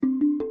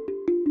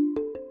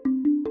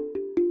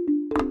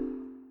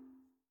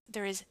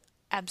there is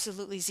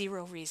absolutely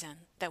zero reason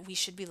that we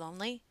should be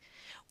lonely.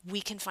 We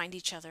can find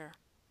each other.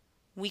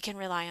 We can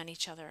rely on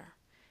each other.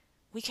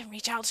 We can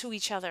reach out to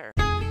each other.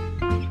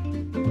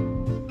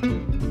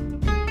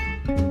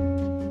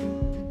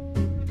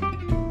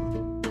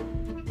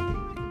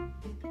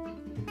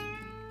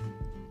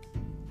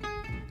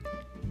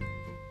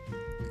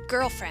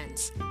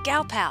 Girlfriends,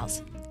 gal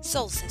pals,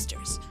 soul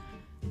sisters,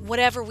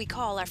 whatever we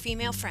call our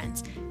female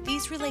friends,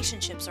 these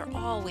relationships are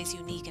always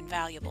unique and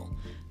valuable,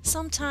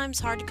 sometimes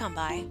hard to come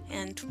by,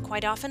 and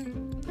quite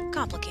often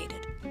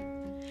complicated.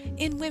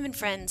 In Women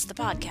Friends, the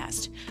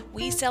podcast,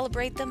 we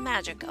celebrate the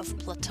magic of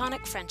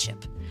platonic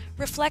friendship,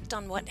 reflect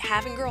on what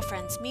having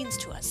girlfriends means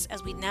to us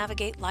as we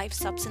navigate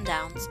life's ups and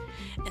downs,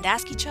 and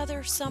ask each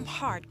other some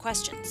hard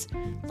questions,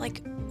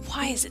 like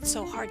why is it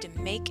so hard to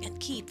make and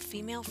keep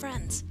female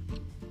friends?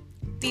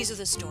 These are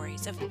the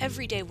stories of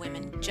everyday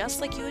women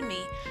just like you and me,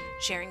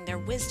 sharing their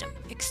wisdom,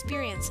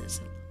 experiences,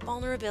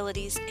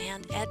 vulnerabilities,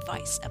 and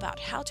advice about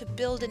how to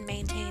build and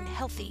maintain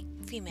healthy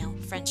female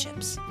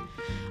friendships.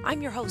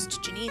 I'm your host,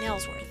 Janine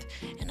Ellsworth,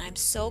 and I'm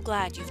so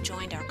glad you've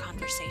joined our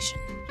conversation.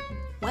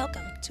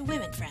 Welcome to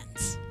Women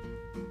Friends.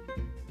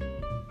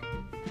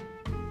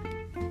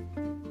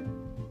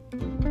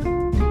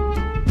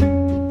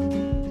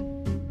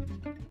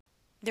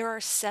 There are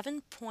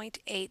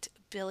 7.8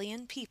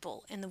 billion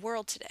people in the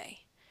world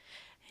today.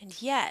 And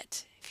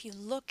yet, if you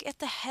look at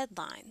the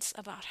headlines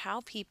about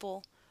how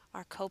people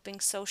are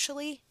coping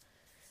socially,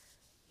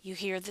 you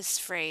hear this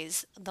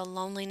phrase, the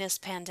loneliness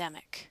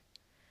pandemic.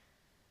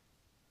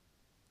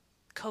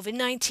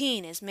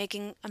 COVID-19 is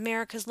making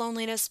America's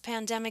loneliness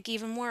pandemic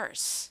even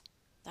worse.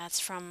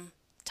 That's from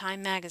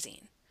Time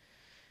magazine.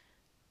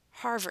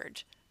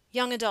 Harvard,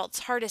 young adults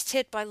hardest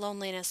hit by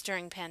loneliness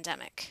during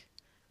pandemic.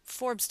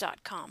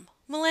 Forbes.com,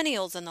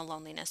 millennials in the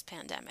loneliness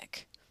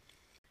pandemic.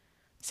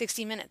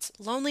 60 Minutes,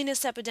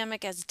 loneliness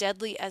epidemic as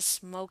deadly as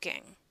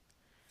smoking.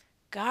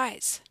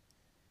 Guys,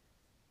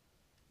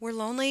 we're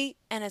lonely,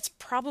 and it's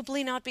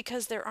probably not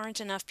because there aren't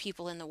enough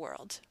people in the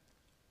world.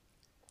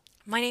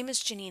 My name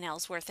is Janine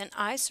Ellsworth, and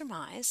I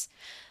surmise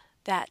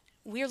that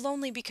we're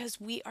lonely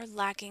because we are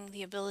lacking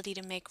the ability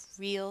to make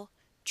real,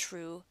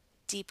 true,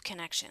 deep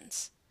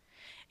connections.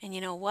 And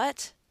you know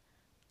what?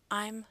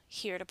 I'm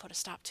here to put a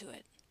stop to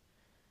it.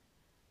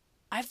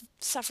 I've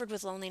suffered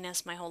with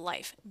loneliness my whole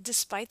life,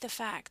 despite the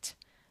fact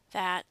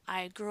that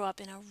I grew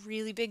up in a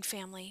really big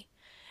family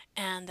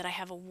and that I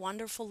have a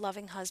wonderful,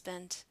 loving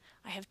husband.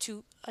 I have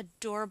two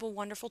adorable,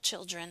 wonderful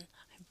children,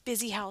 a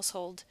busy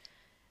household.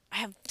 I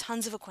have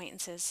tons of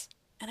acquaintances,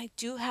 and I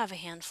do have a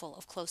handful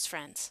of close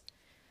friends.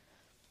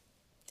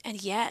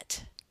 And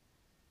yet,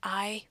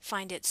 I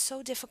find it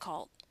so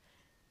difficult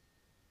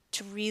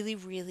to really,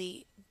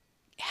 really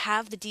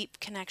have the deep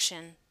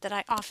connection that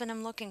I often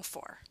am looking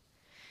for.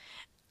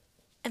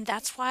 And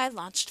that's why I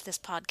launched this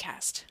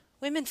podcast,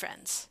 Women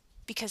Friends.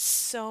 Because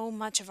so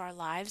much of our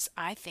lives,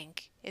 I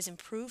think, is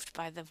improved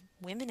by the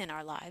women in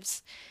our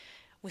lives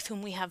with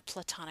whom we have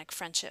platonic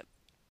friendship.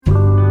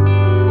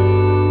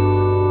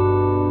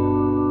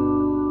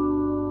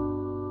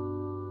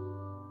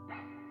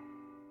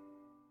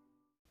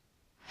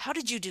 How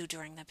did you do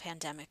during the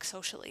pandemic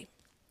socially?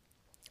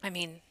 I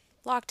mean,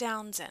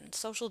 lockdowns and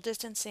social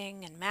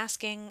distancing and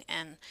masking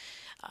and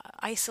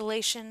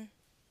isolation,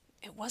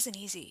 it wasn't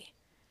easy.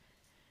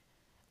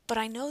 But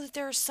I know that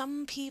there are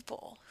some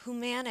people who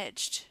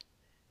managed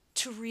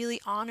to really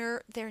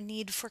honor their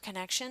need for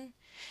connection,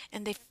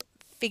 and they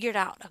figured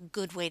out a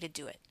good way to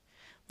do it.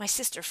 My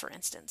sister, for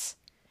instance,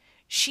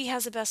 she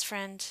has a best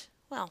friend,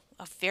 well,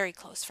 a very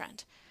close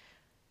friend,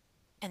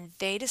 and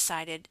they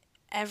decided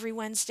every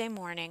Wednesday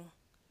morning,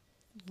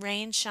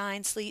 rain,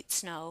 shine, sleet,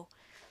 snow,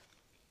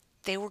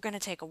 they were going to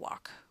take a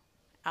walk.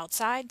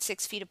 Outside,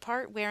 6 feet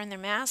apart, wearing their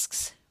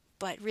masks,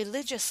 but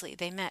religiously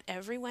they met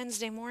every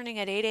Wednesday morning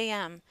at 8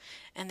 a.m.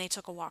 and they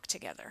took a walk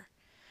together.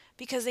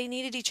 Because they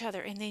needed each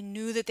other, and they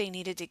knew that they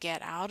needed to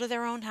get out of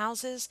their own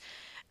houses,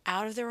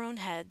 out of their own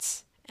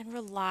heads, and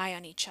rely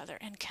on each other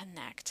and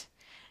connect.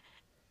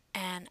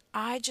 And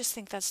I just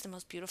think that's the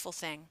most beautiful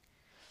thing.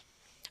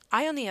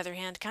 I, on the other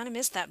hand, kind of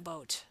missed that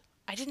boat.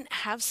 I didn't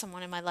have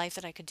someone in my life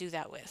that I could do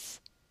that with.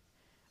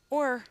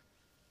 Or,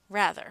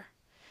 rather,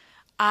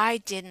 I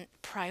didn't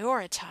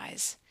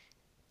prioritize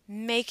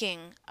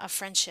making a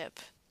friendship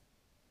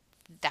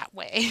that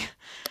way.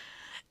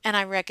 And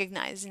I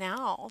recognize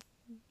now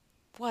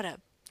what a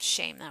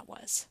shame that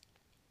was.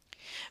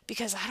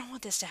 Because I don't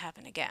want this to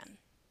happen again.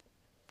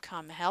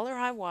 Come hell or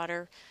high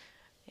water,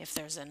 if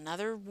there's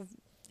another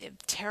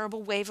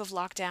terrible wave of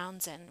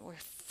lockdowns, and we're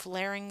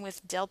flaring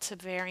with Delta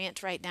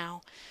variant right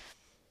now,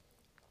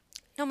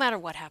 no matter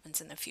what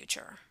happens in the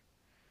future,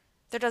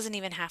 there doesn't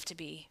even have to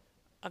be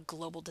a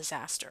global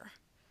disaster.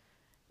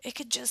 It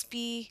could just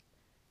be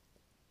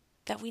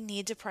that we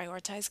need to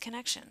prioritize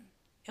connection,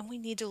 and we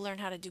need to learn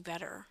how to do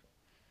better.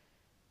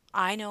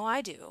 I know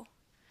I do.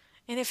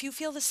 And if you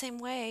feel the same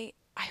way,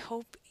 I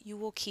hope you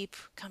will keep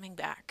coming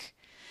back.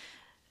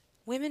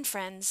 Women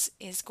Friends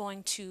is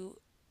going to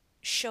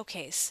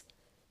showcase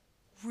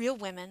real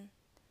women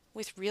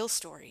with real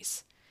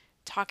stories,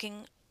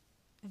 talking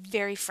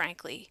very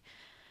frankly,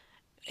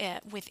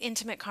 with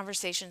intimate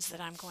conversations that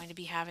I'm going to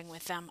be having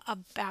with them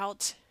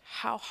about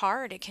how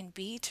hard it can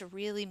be to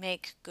really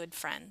make good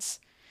friends,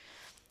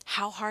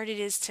 how hard it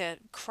is to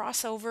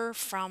cross over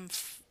from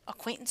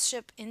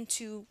acquaintanceship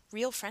into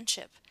real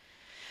friendship.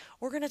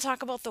 We're going to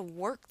talk about the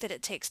work that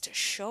it takes to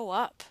show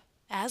up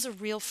as a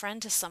real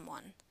friend to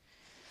someone,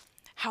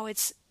 how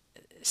it's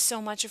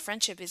so much of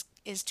friendship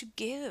is to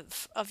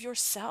give of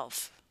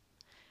yourself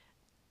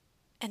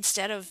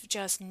instead of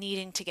just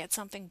needing to get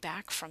something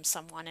back from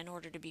someone in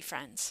order to be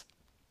friends.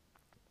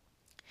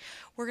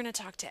 We're going to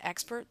talk to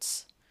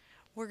experts.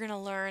 We're going to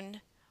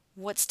learn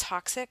what's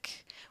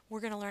toxic. We're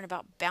going to learn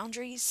about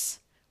boundaries.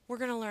 We're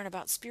going to learn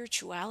about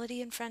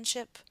spirituality and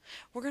friendship.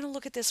 We're going to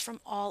look at this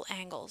from all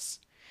angles.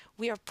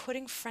 We are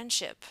putting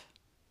friendship,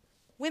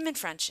 women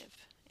friendship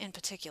in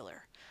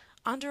particular,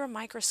 under a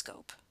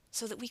microscope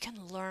so that we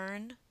can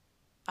learn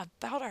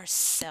about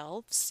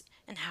ourselves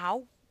and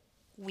how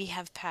we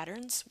have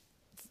patterns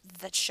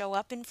that show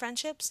up in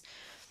friendships,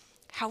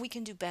 how we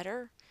can do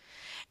better,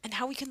 and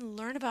how we can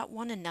learn about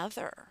one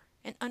another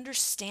and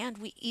understand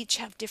we each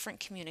have different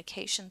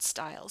communication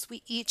styles.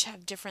 We each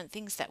have different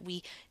things that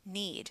we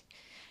need,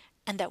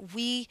 and that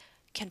we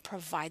can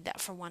provide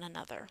that for one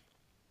another.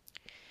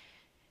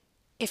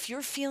 If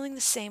you're feeling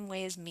the same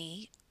way as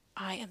me,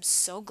 I am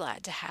so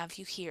glad to have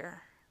you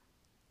here.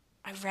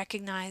 I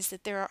recognize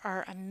that there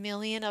are a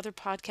million other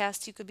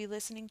podcasts you could be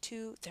listening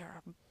to. There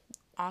are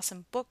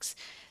awesome books.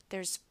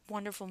 There's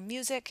wonderful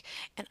music.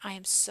 And I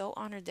am so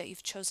honored that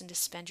you've chosen to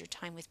spend your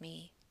time with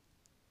me.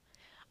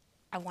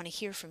 I want to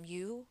hear from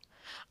you.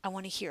 I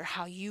want to hear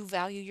how you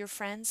value your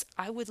friends.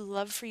 I would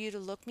love for you to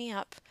look me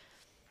up,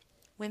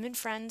 Women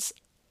Friends,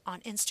 on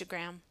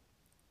Instagram,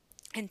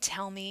 and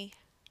tell me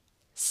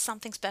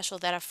something special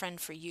that a friend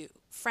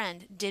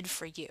did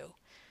for you.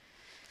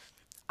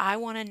 I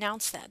want to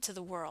announce that to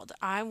the world.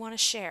 I want to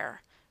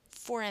share.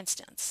 For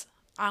instance,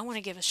 I want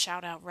to give a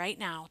shout out right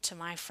now to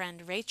my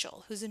friend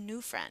Rachel, who's a new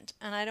friend,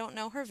 and I don't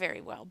know her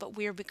very well, but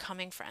we're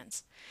becoming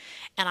friends.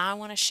 And I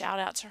want to shout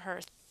out to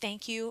her.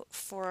 Thank you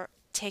for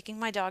taking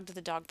my dog to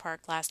the dog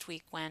park last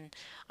week when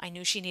I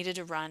knew she needed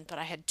to run, but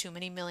I had too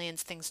many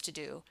millions things to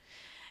do.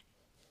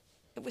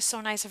 It was so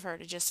nice of her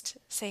to just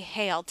say,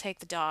 "Hey, I'll take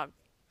the dog."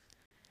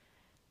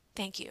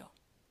 Thank you.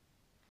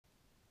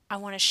 I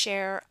want to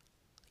share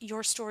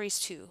your stories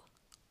too.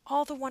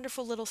 All the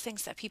wonderful little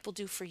things that people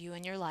do for you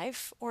in your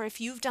life, or if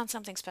you've done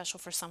something special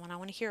for someone, I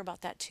want to hear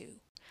about that too.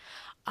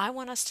 I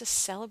want us to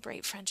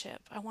celebrate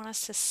friendship. I want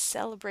us to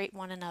celebrate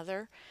one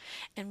another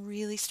and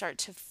really start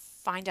to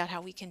find out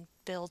how we can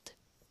build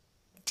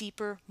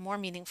deeper, more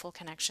meaningful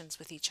connections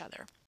with each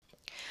other.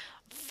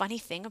 Funny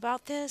thing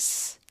about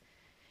this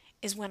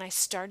is when I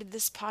started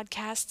this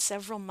podcast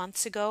several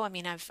months ago,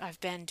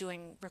 I've been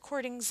doing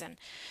recordings and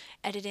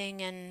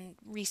editing and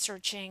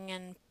researching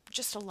and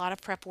just a lot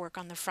of prep work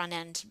on the front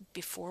end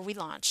before we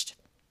launched.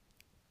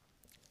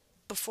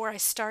 Before I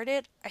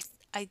started,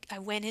 I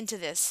went into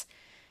this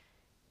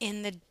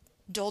in the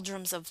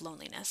doldrums of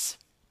loneliness,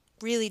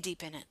 really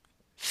deep in it,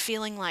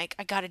 feeling like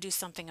I got to do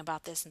something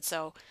about this. And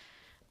so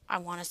I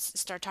want to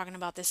start talking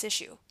about this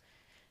issue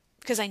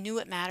because I knew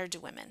it mattered to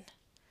women.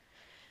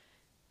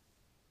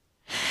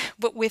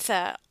 But with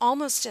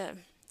almost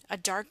a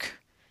dark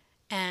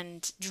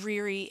and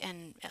dreary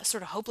and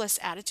sort of hopeless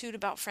attitude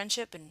about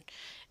friendship,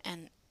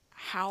 and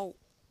how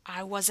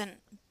I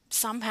wasn't,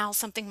 somehow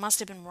something must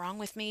have been wrong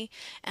with me,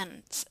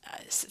 and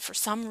for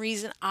some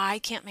reason I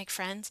can't make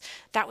friends.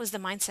 That was the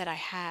mindset I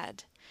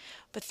had.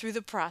 But through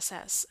the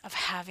process of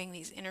having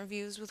these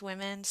interviews with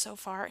women so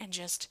far and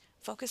just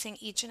focusing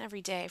each and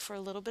every day for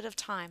a little bit of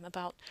time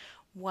about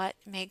what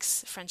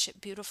makes friendship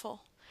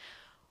beautiful,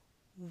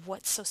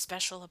 what's so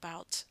special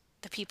about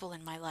the people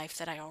in my life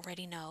that I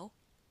already know,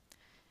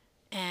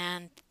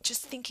 and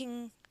just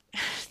thinking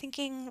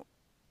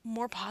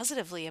more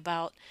positively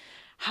about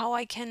how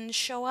I can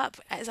show up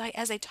as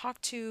I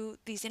talk to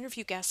these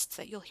interview guests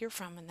that you'll hear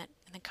from in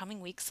the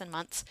coming weeks and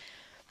months,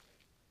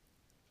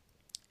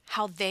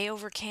 how they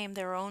overcame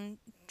their own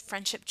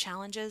friendship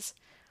challenges.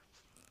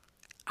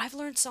 I've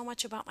learned so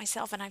much about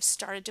myself, and I've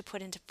started to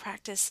put into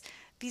practice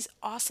these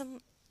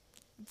awesome,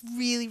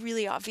 really,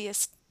 really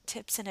obvious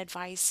tips and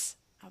advice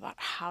about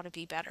how to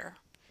be better,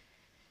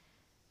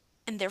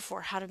 and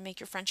therefore how to make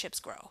your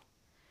friendships grow.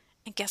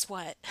 And guess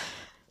what?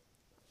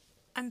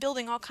 I'm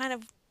building all kind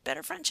of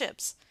better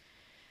friendships.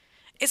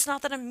 It's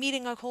not that I'm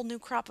meeting a whole new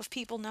crop of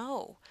people,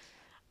 no.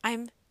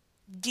 I'm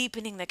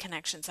deepening the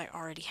connections I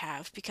already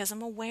have because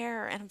I'm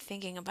aware and I'm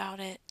thinking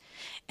about it.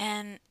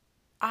 And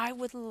I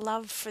would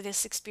love for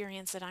this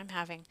experience that I'm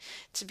having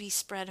to be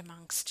spread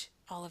amongst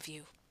all of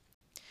you,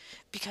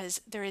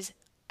 because there is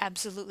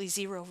absolutely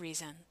zero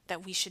reason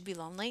that we should be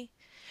lonely.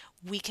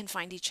 We can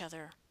find each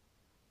other.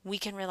 We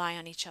can rely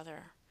on each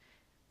other.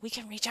 We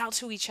can reach out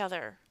to each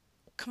other.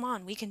 Come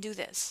on, we can do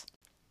this.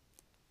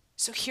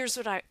 So here's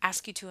what I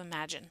ask you to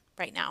imagine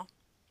right now.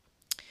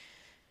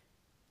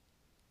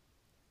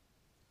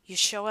 You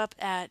show up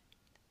at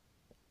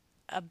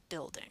a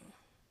building.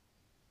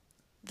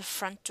 The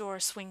front door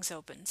swings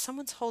open.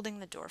 Someone's holding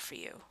the door for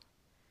you.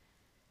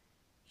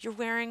 You're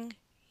wearing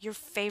your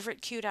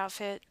favorite cute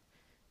outfit,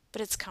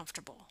 but it's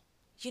comfortable.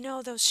 You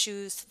know those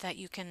shoes that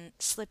you can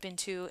slip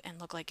into and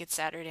look like it's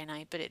Saturday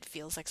night, but it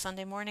feels like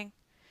Sunday morning?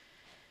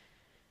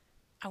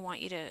 I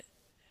want you to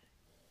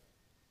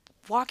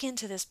walk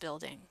into this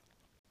building,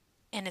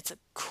 and it's a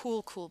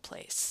cool, cool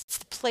place. It's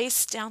the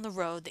place down the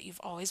road that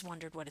you've always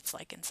wondered what it's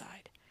like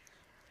inside.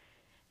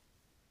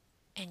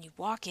 And you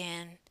walk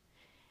in,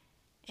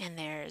 and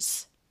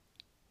there's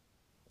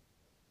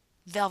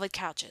velvet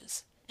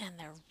couches, and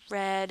they're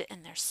red,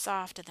 and they're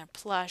soft, and they're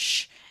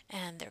plush,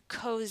 and they're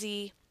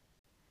cozy.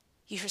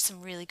 You hear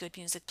some really good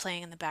music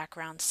playing in the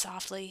background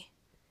softly.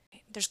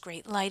 There's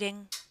great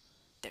lighting.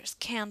 There's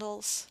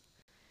candles.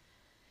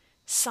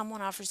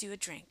 Someone offers you a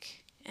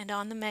drink, and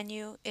on the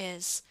menu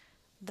is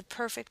the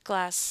perfect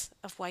glass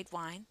of white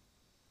wine,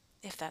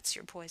 if that's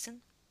your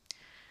poison,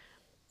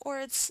 or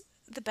it's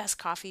the best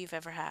coffee you've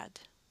ever had,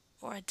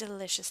 or a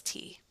delicious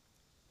tea.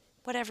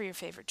 Whatever your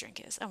favorite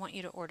drink is, I want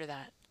you to order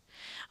that.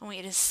 I want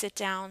you to sit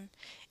down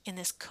in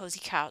this cozy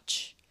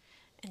couch,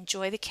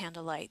 enjoy the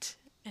candlelight,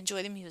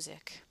 enjoy the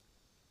music,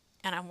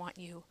 and I want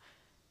you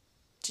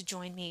to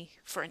join me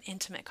for an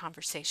intimate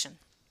conversation.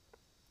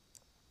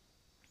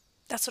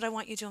 That's what I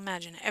want you to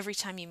imagine every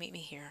time you meet me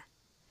here.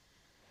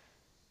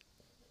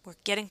 We're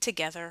getting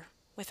together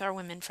with our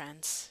women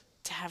friends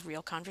to have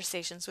real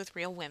conversations with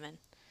real women.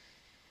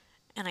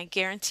 And I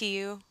guarantee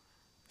you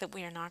that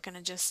we are not going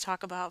to just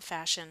talk about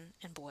fashion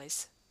and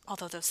boys,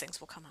 although those things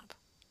will come up.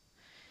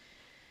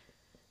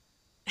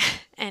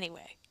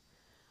 Anyway,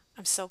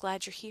 I'm so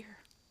glad you're here.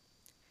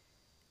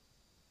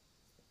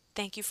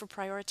 Thank you for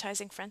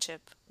prioritizing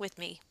friendship with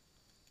me.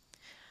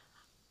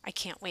 I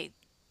can't wait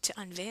to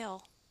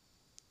unveil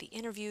the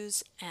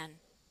interviews and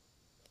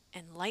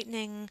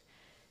enlightening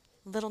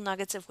little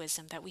nuggets of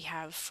wisdom that we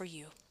have for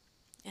you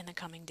in the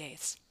coming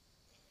days.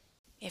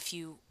 If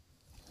you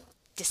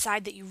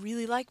decide that you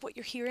really like what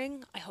you're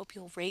hearing, I hope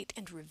you'll rate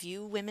and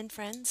review Women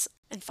Friends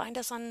and find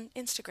us on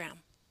Instagram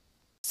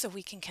so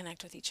we can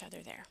connect with each other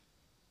there.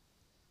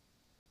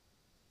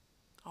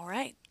 All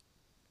right,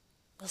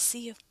 we'll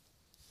see you.